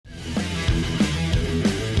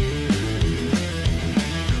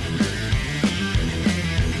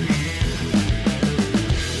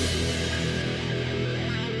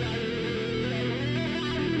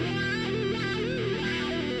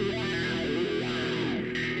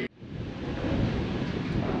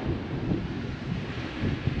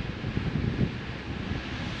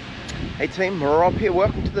Hey team, Rob here,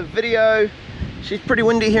 welcome to the video. She's pretty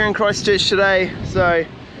windy here in Christchurch today, so I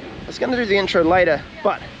was going to do the intro later,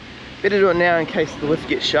 but better do it now in case the lift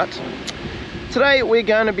gets shut. Today we're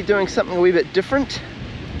going to be doing something a wee bit different,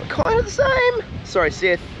 but kind of the same. Sorry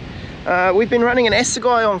Seth. We've been running an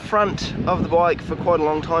Assegai on front of the bike for quite a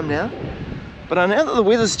long time now, but now that the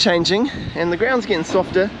weather's changing and the ground's getting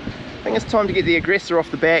softer, I think it's time to get the Aggressor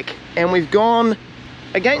off the back, and we've gone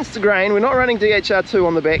against the grain. We're not running DHR2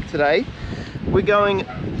 on the back today. We're going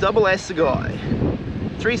Double Assegai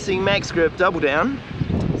 3C Maxxgrip double down.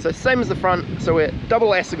 So same as the front, so we're double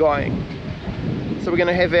Assegaiing. So we're going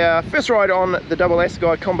to have our first ride on the Double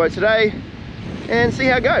Assegai combo today and see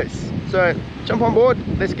how it goes. So jump on board,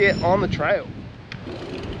 let's get on the trail.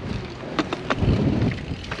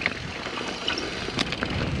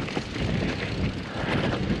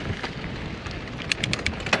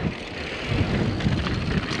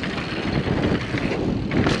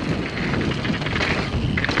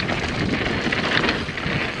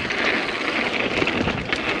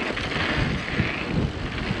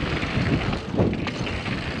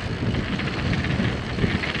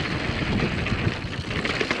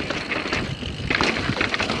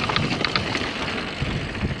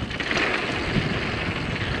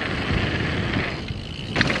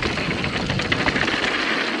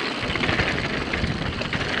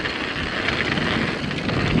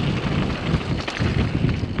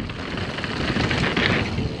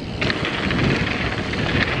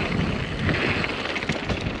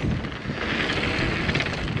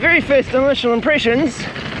 Very first initial impressions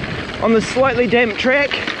on this slightly damp track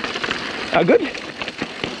are good.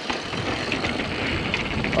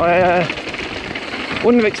 I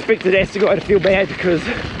wouldn't have expected Assegai to feel bad, because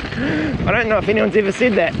I don't know if anyone's ever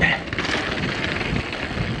said that.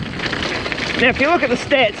 Now if you look at the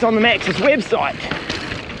stats on the Maxxis website,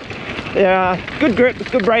 there are good grip,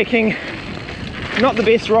 good braking, not the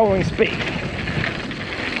best rolling speed.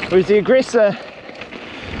 Whereas the Aggressor,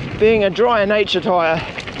 being a drier nature tyre,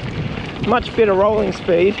 much better rolling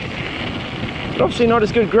speed, but obviously not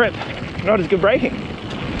as good grip, not as good braking.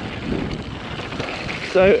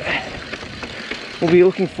 So we'll be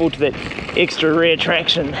looking forward to that extra rear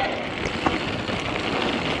traction.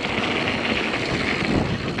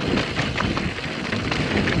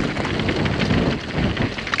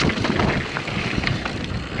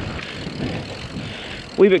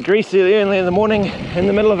 Wee bit greasy early in the morning in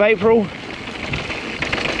the middle of April.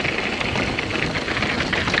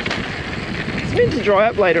 It's meant to dry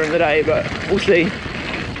up later in the day, but we'll see.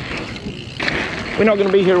 We're not going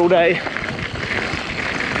to be here all day.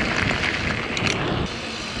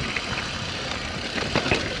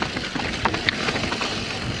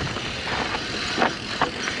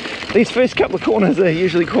 These first couple of corners are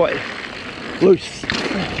usually quite loose.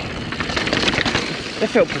 That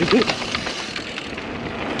felt pretty good.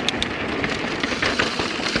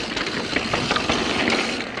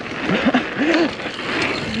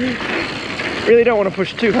 Really don't want to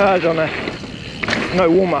push too hard on a no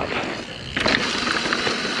warm-up.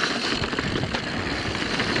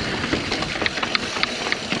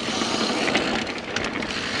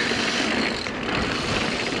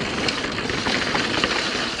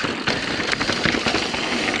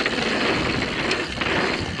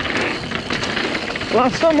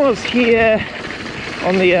 Last time I was here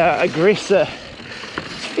on the Aggressor,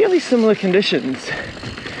 it's fairly similar conditions,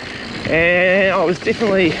 and I was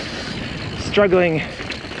definitely struggling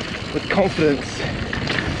with confidence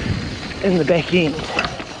in the back end,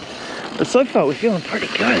 but so far we're feeling pretty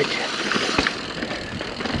good.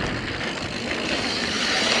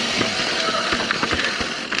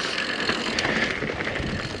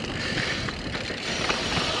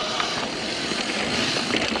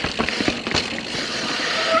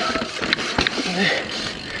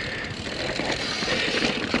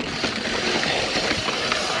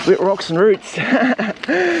 Wet rocks and roots.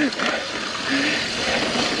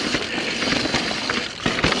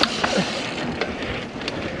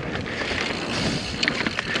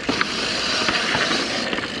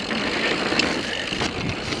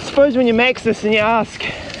 Suppose when you max this and you ask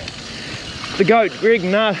the GOAT, Greg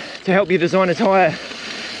Nah, to help you design a tyre,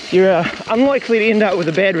 you're unlikely to end up with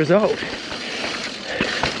a bad result.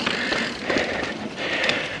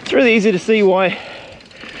 It's really easy to see why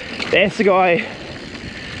the Assegai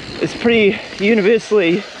is pretty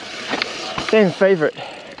universally fan favourite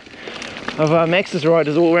of Maxxis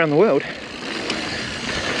riders all around the world.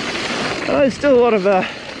 There's still a lot of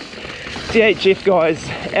DHF guys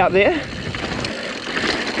out there,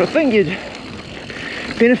 but I think you'd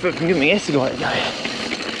benefit from giving the Assegai a go.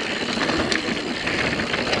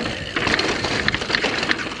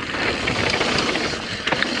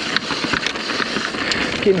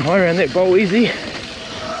 Getting high around that bowl easy.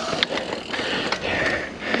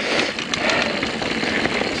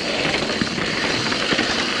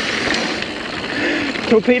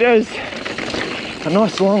 Torpedo's a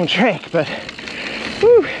nice long track, but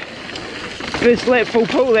whew, first lap full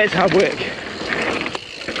pull, that's hard work.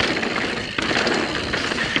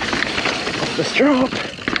 Off this drop.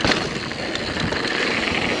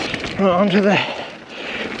 Right, onto the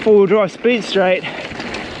four-wheel drive speed straight.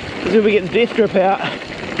 This is where we get the death grip out.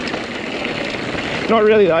 Not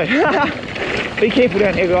really though. Be careful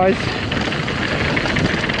down here, guys.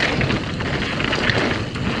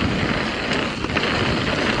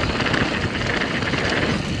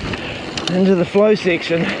 Into the flow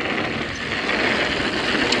section.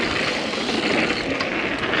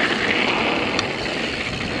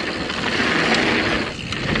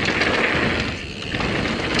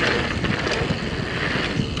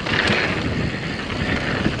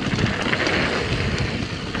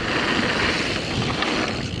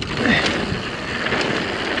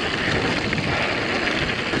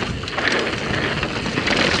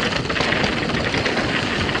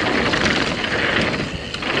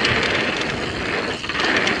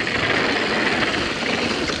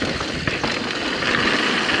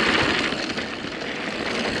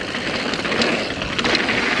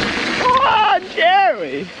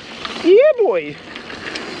 Yeah, boy.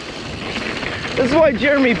 This is why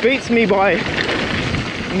Jeremy beats me by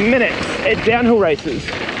minutes at downhill races.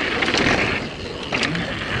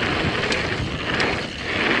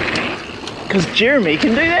 Because Jeremy can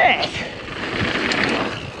do that.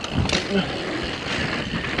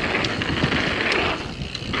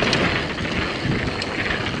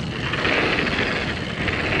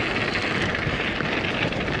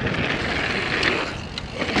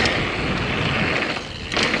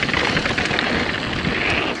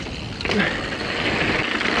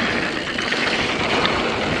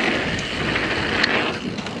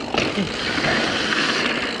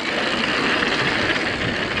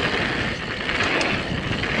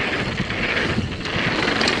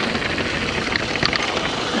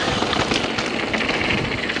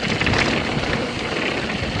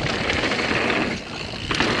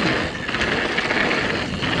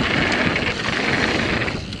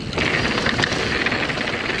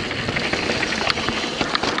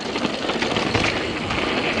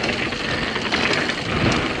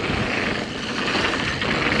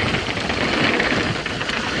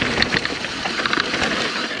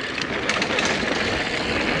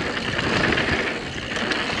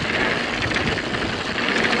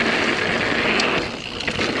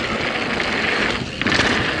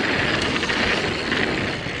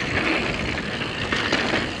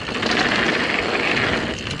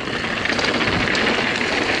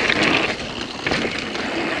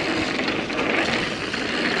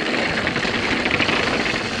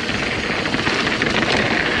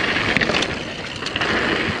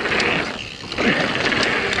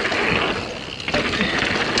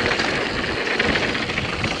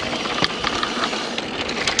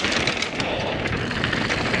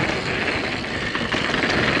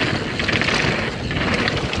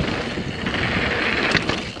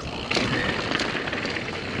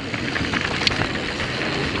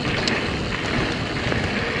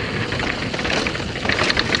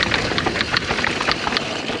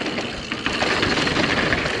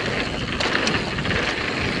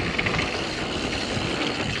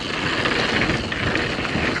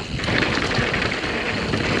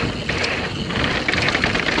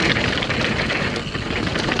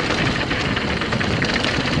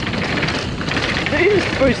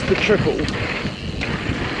 Boost the trickle.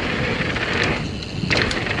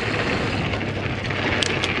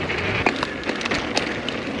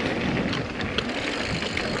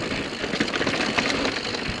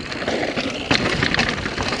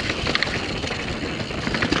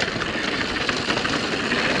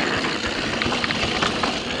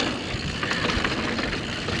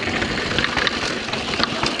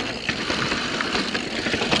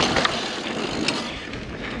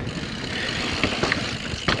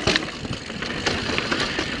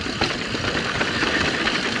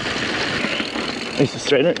 Nice to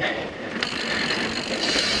straighten it.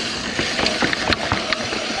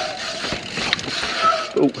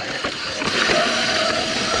 Oh.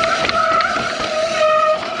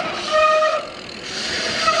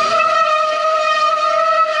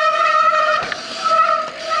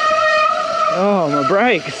 Oh, my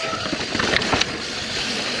brakes.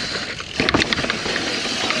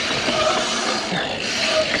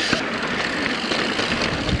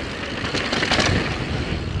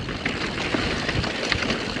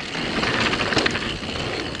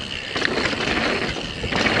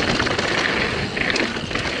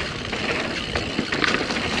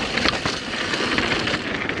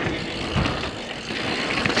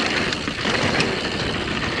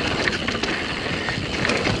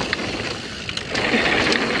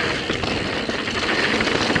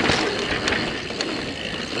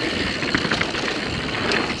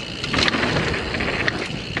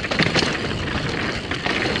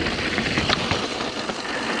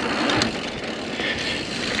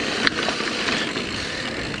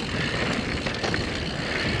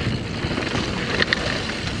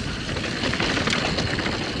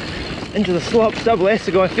 Into the slops, Double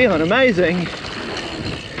Assegai feeling amazing.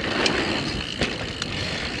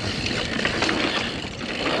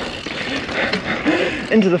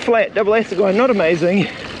 Into the flat, Double Assegai not amazing.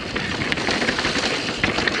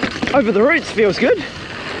 Over the roots feels good.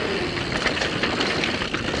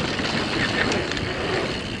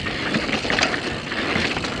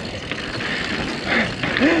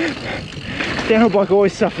 Downhill bike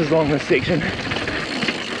always suffers along this section.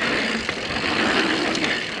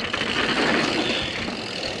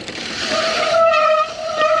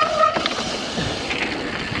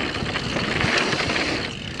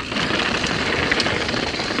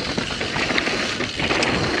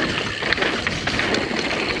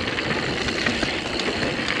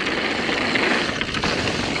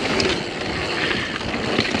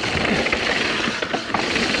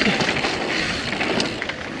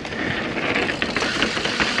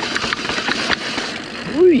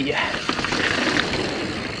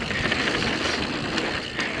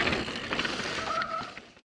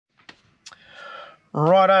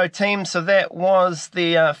 Righto team, so that was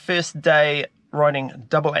the first day riding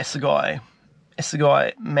Double Assegai.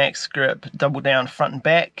 Assegai Maxxgrip double down front and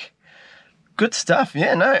back. Good stuff,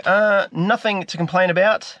 yeah, no, nothing to complain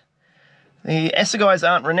about. The Assegais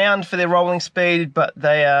aren't renowned for their rolling speed, but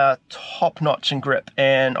they are top notch in grip,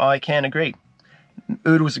 and I can agree.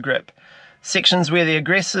 Oodles of grip. Sections where the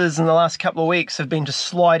Aggressors in the last couple of weeks have been just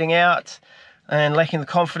sliding out and lacking the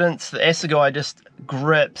confidence, the Assegai just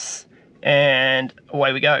grips and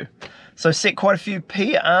away we go. So set quite a few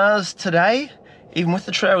PRs today, even with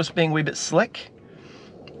the trails being a wee bit slick.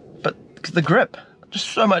 But the grip, just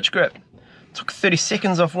so much grip. Took 30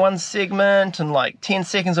 seconds off one segment and like 10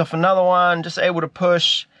 seconds off another one, just able to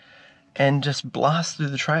push and just blast through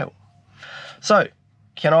the trail. So,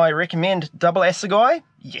 can I recommend Double Assegai?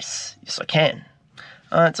 Yes, yes I can.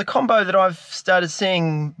 It's a combo that I've started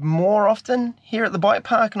seeing more often here at the bike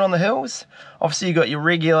park and on the hills. Obviously you got your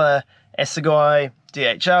regular Assegai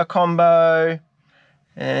DHR combo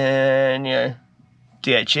and you know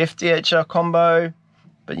DHF DHR combo,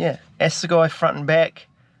 but yeah, Assegai front and back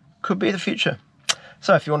could be the future.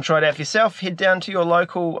 So if you want to try it out for yourself, head down to your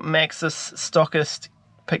local Maxxis stockist,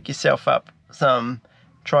 pick yourself up some,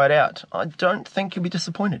 try it out. I don't think you'll be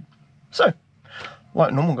disappointed. So,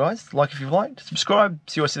 like normal guys, like if you've liked, subscribe,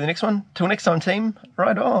 see you all see the next one. Till next time team,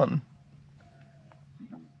 ride on.